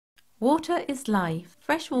Water is life.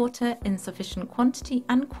 Fresh water in sufficient quantity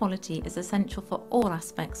and quality is essential for all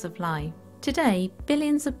aspects of life. Today,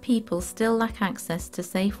 billions of people still lack access to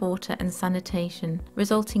safe water and sanitation,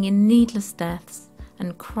 resulting in needless deaths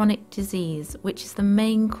and chronic disease, which is the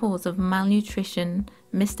main cause of malnutrition,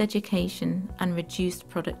 missed education, and reduced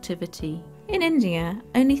productivity. In India,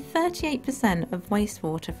 only 38% of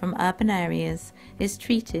wastewater from urban areas is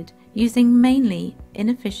treated using mainly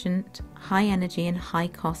inefficient, high energy and high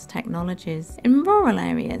cost technologies. In rural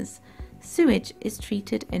areas, sewage is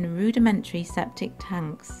treated in rudimentary septic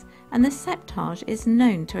tanks, and the septage is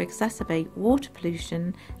known to exacerbate water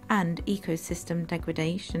pollution and ecosystem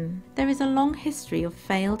degradation. There is a long history of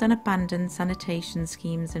failed and abandoned sanitation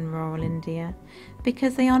schemes in rural India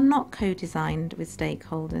because they are not co-designed with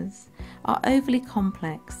stakeholders, are overly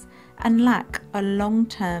complex, and lack a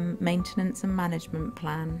long-term maintenance and management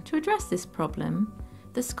plan. To address this problem,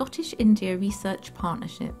 the Scottish India Research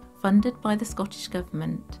Partnership, funded by the Scottish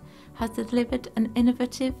Government, has delivered an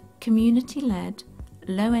innovative, community-led,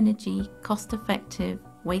 low-energy, cost-effective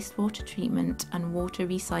wastewater treatment and water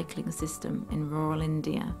recycling system in rural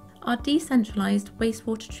India. Our decentralised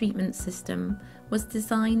wastewater treatment system was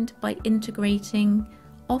designed by integrating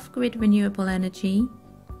off-grid renewable energy,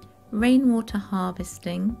 rainwater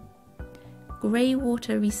harvesting, grey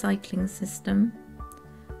water recycling system,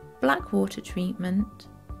 black water treatment,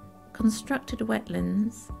 constructed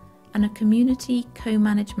wetlands, and a community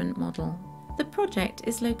co-management model. The project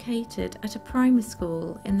is located at a primary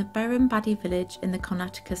school in the Berambadi village in the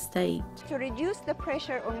Karnataka state. To reduce the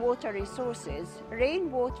pressure on water resources,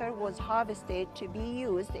 rainwater was harvested to be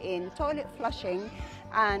used in toilet flushing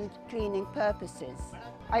and cleaning purposes.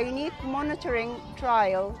 A unique monitoring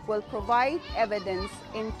trial will provide evidence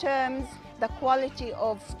in terms of the quality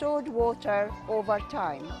of stored water over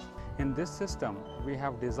time. In this system, we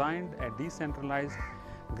have designed a decentralized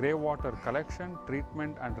grey water collection,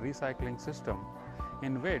 treatment and recycling system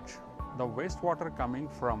in which the wastewater coming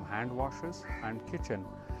from hand washes and kitchen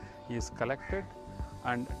is collected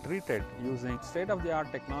and treated using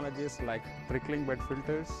state-of-the-art technologies like trickling bed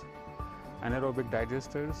filters, anaerobic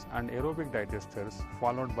digesters and aerobic digesters,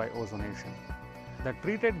 followed by ozonation. The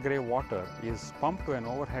treated grey water is pumped to an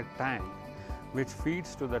overhead tank which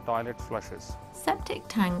feeds to the toilet flushes. Septic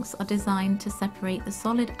tanks are designed to separate the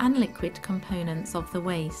solid and liquid components of the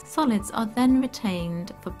waste. Solids are then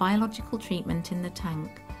retained for biological treatment in the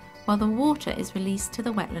tank, while the water is released to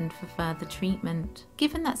the wetland for further treatment.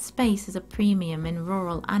 Given that space is a premium in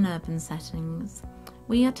rural and urban settings,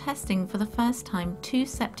 we are testing for the first time 2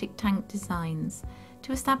 septic tank designs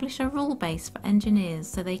to establish a rule base for engineers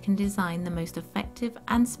so they can design the most effective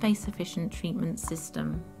and space-efficient treatment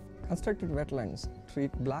system. Constructed wetlands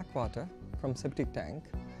treat black water from septic tank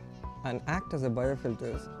and act as a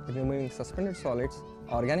biofilters, removing suspended solids,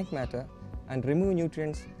 organic matter, and remove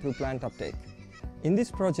nutrients through plant uptake. In this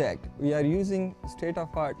project, we are using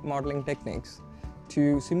state-of-the-art modeling techniques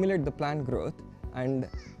to simulate the plant growth and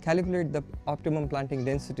calculate the optimum planting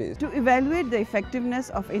densities. To evaluate the effectiveness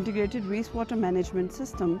of integrated wastewater management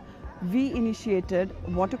system, we initiated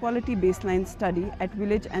water quality baseline study at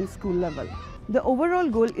village and school level. The overall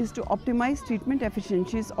goal is to optimize treatment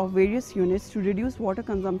efficiencies of various units to reduce water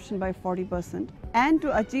consumption by 40% and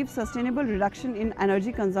to achieve sustainable reduction in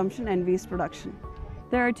energy consumption and waste production.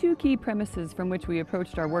 There are 2 key premises from which we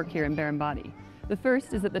approached our work here in Berambadi. The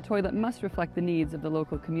first is that the toilet must reflect the needs of the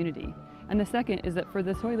local community. And the second is that for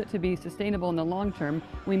the toilet to be sustainable in the long term,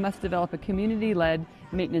 we must develop a community-led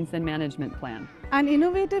maintenance and management plan. An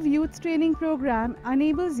innovative youth training program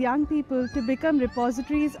enables young people to become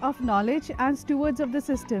repositories of knowledge and stewards of the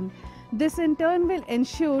system. This in turn will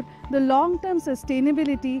ensure the long-term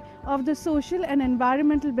sustainability of the social and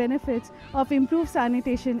environmental benefits of improved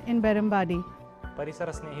sanitation in Berambadi. ಪರಿಸರ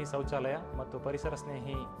ಸ್ನೇಹಿ ಶೌಚಾಲಯ ಮತ್ತು ಪರಿಸರ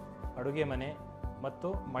ಸ್ನೇಹಿ ಅಡುಗೆ ಮನೆ ಮತ್ತು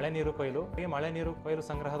ಮಳೆ ನೀರು ಕೊಯ್ಲು. ಈ ಮಳೆ ನೀರು ಕೊಯ್ಲು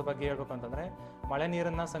ಸಂಗ್ರಹದ ಬಗ್ಗೆ ಹೇಳಬೇಕು ಅಂತಂದ್ರೆ ಮಳೆ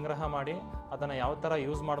ನೀರನ್ನ ಸಂಗ್ರಹ ಮಾಡಿ ಅದನ್ನ ಯಾವ ತರ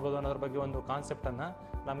ಯೂಸ್ ಮಾಡಬಹುದು ಅನ್ನೋದ್ರ ಬಗ್ಗೆ ಒಂದು ಕಾನ್ಸೆಪ್ಟ್ ಅನ್ನು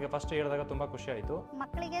ನಮಗೆ ಫಸ್ಟ್ ಹೇಳಿದಾಗ ತುಂಬಾ ಖುಷಿ ಆಯಿತು.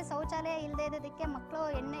 ಮಕ್ಕಳಿಗೆ ಶೌಚಾಲಯ ಇಲ್ಲದೆ ಇದ್ದಕ್ಕೆ ಮಕ್ಕಳು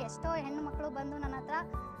ಎಷ್ಟೋ ಹೆಣ್ಣು ಮಕ್ಕಳು ಬಂದು ನನ್ನ ಹತ್ರ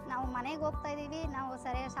ನಾವು ಮನೆಗೆ ಹೋಗ್ತಾ ಇದೀವಿ, ನಾವು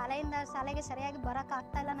ಶಾಲೆಗೆ ಸರಿಯಾಗಿ ಬರಕ್ಕೆ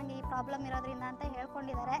ಆಗ್ತಾ ಇಲ್ಲ, ನನಗೆ ಈ ಪ್ರಾಬ್ಲಮ್ ಇರೋದ್ರಿಂದ ಅಂತ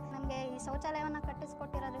ಹೇಳ್ಕೊಂಡಿದ್ದಾರೆ. ನಮಗೆ ಈ ಶೌಚಾಲಯವನ್ನು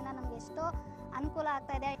ಕಟ್ಟಿಸಿಕೊಟ್ಟಿರೋದ್ರಿಂದ ನಮಗೆ ಎಷ್ಟೋ ಅನುಕೂಲ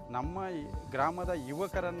ಆಗ್ತಾ ಇದೆ. ನಮ್ಮ ಗ್ರಾಮದ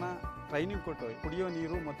ಯುವಕರನ್ನ ಟ್ರೈನಿಂಗ್ ಕೊಟ್ಟು ಕುಡಿಯೋ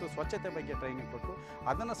ನೀರು ಮತ್ತು ಸ್ವಚ್ಛತೆ ಬಗ್ಗೆ ಟ್ರೈನಿಂಗ್ ಕೊಟ್ಟು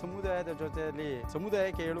ಅದನ್ನು ಸಮುದಾಯದ ಜೊತೆಯಲ್ಲಿ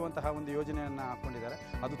ಸಮುದಾಯಕ್ಕೆ ಹೇಳುವಂತಹ ಒಂದು ಯೋಜನೆಯನ್ನು ಹಾಕ್ಕೊಂಡಿದ್ದಾರೆ.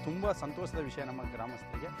 ಅದು ತುಂಬ ಸಂತೋಷದ ವಿಷಯ ನಮ್ಮ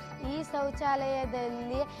ಗ್ರಾಮಸ್ಥರಿಗೆ. ಈ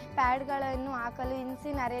ಶೌಚಾಲಯದಲ್ಲಿ ಪ್ಯಾಡ್ಗಳನ್ನು ಹಾಕಲು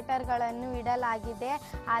ಇನ್ಸಿನರೇಟರ್ಗಳನ್ನು ಇಡಲಾಗಿದೆ.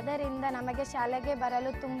 ಆದ್ದರಿಂದ ನಮಗೆ ಶಾಲೆಗೆ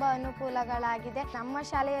ಬರಲು ತುಂಬ ಅನುಕೂಲಗಳಾಗಿದೆ. ನಮ್ಮ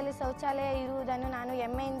ಶಾಲೆಯಲ್ಲಿ ಶೌಚಾಲಯ ಇರುವುದನ್ನು ನಾನು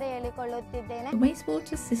ಹೆಮ್ಮೆಯಿಂದ ಹೇಳಿಕೊಳ್ಳುತ್ತಿದ್ದೇನೆ. The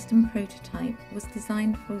wastewater system prototype was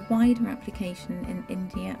designed for wider application in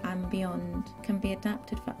India and beyond, can be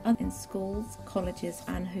adapted for others in schools, colleges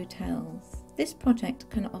and hotels. This project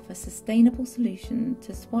can offer sustainable solution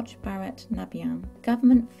to Swachh Bharat Abhiyan,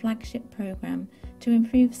 government flagship program to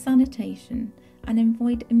improve sanitation and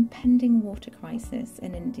avoid impending water crisis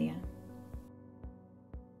in India.